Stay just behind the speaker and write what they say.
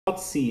Part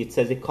C, it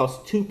says it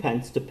costs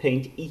 2p to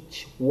paint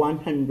each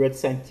 100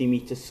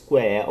 centimetre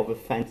square of a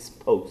fence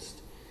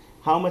post.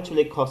 How much will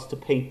it cost to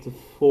paint the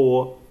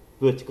 4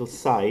 vertical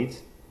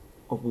sides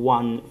of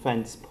one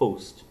fence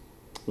post?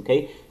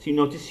 Okay, so you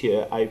notice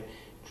here I've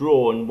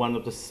drawn one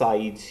of the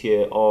sides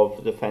here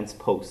of the fence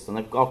post, and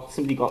I've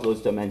simply got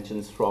those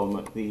dimensions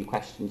from the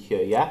question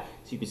here, yeah?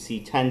 So you can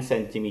see 10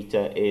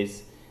 centimetre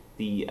is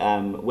the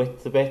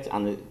width of it,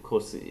 and of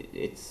course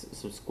it's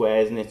sort of square,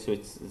 isn't it? So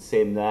it's the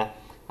same there.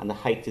 And the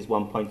height is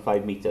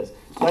 1.5 meters.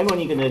 So I'm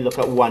only going to look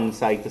at one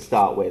side to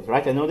start with,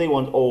 right? I know they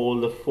want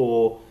all the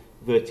 4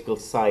 vertical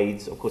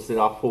sides. Of course, there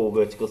are 4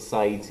 vertical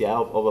sides, yeah,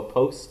 of a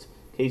post.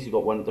 Okay, so you've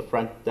got one at the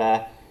front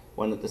there,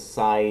 one at the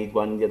side,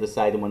 one on the other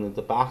side, and one at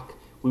the back.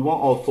 We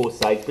want all 4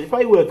 sides, but if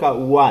I work out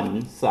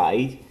one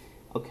side,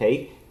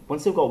 okay,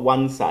 once I've got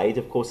one side,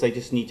 of course, I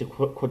just need to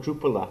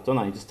quadruple that, don't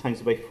I? Just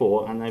times it by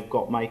 4, and I've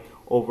got my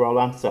overall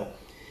answer.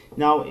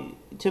 Now,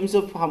 in terms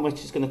of how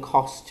much it's going to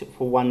cost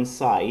for one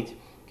side,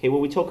 okay, well,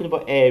 we're talking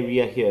about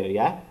area here,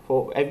 yeah?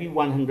 For every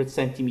 100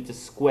 centimetres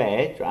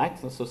squared, right?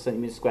 So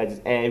centimetres squared is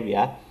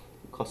area,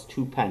 it costs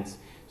 2p.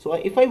 So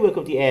if I work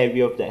out the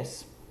area of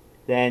this,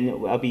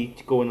 then I'll be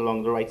going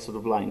along the right sort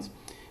of lines.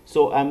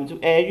 So the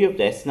area of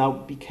this, now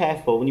be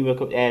careful when you work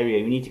out area,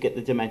 you need to get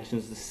the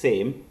dimensions the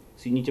same.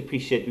 So you need to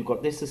appreciate we've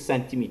got this as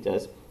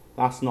centimetres,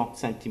 that's not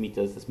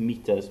centimetres, that's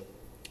meters.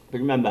 But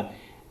remember,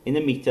 in a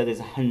metre there's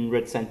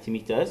 100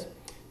 centimetres,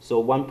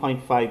 so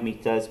 1.5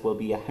 meters will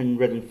be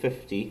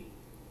 150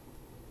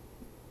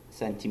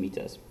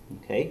 centimeters.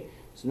 Okay,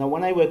 so now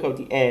when I work out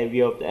the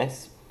area of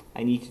this,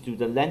 I need to do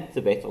the length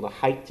of it, or the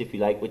height if you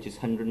like, which is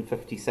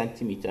 150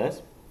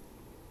 centimeters,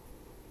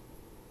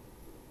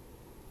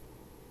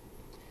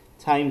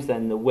 times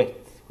then the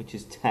width, which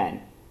is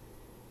 10.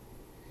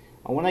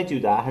 And when I do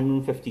that,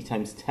 150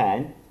 times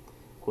 10,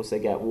 of course I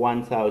get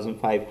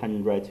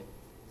 1,500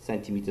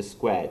 centimeters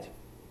squared.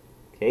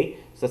 Okay,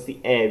 so that's the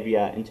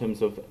area in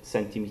terms of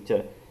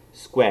centimeter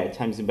squared,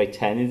 times it by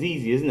 10 is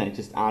easy, isn't it?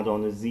 Just add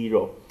on a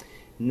 0.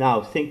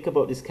 Now, think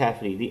about this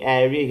carefully. The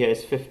area here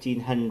is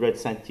 1,500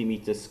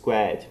 centimetres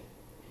squared.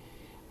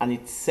 And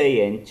it's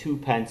saying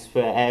 2p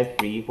for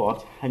every, what,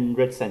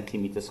 100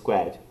 centimetres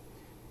squared.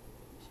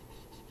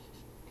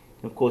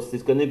 And of course,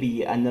 there's going to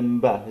be a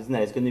number, isn't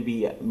there? It's going to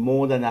be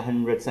more than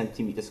 100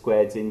 centimetres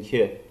squared in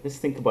here. Let's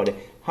think about it.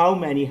 How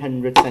many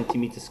 100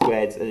 centimetres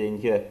squared are in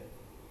here?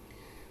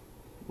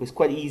 It's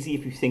quite easy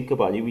if you think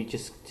about it. We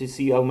just, to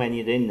see how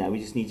many are in there, we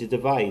just need to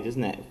divide,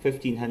 isn't it?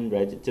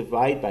 1,500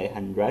 divide by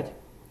 100.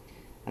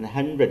 And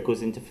 100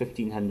 goes into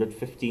 1,500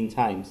 15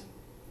 times.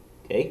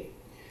 Okay,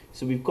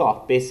 so we've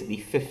got basically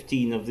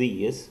 15 of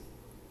these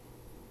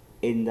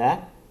in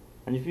there,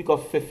 and if we've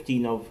got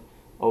 15 of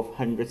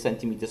 100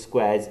 centimetre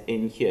squares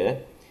in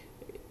here,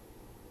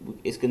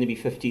 it's going to be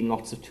 15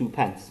 lots of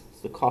 2p. So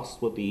the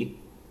cost will be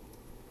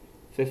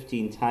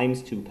 15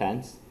 times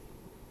 2p,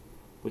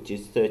 which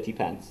is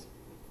 30p.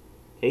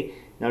 Okay,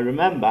 now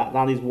remember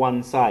that is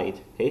one side.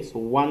 Okay, so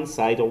one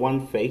side or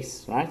one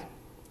face, right?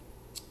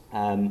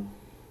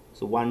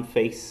 So one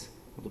face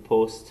of the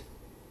post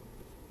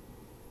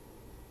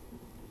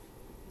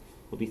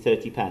will be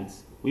 30p.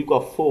 We've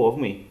got 4,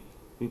 haven't we?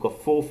 We've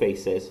got 4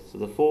 faces. So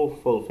the 4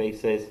 full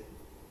faces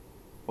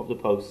of the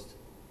post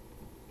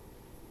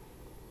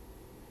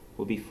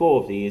will be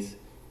 4 of these.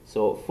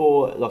 So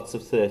 4 lots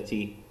of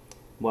 30.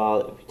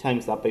 Well, if you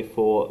times that by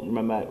 4,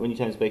 remember when you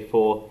times by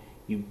 4,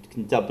 you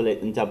can double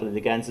it and double it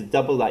again. So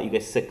double that, you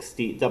get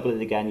 60. Double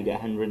it again, you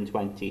get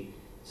 120.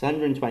 So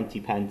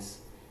 120p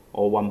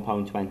or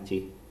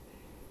 £1.20.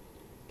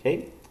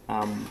 Okay,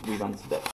 we've answered it.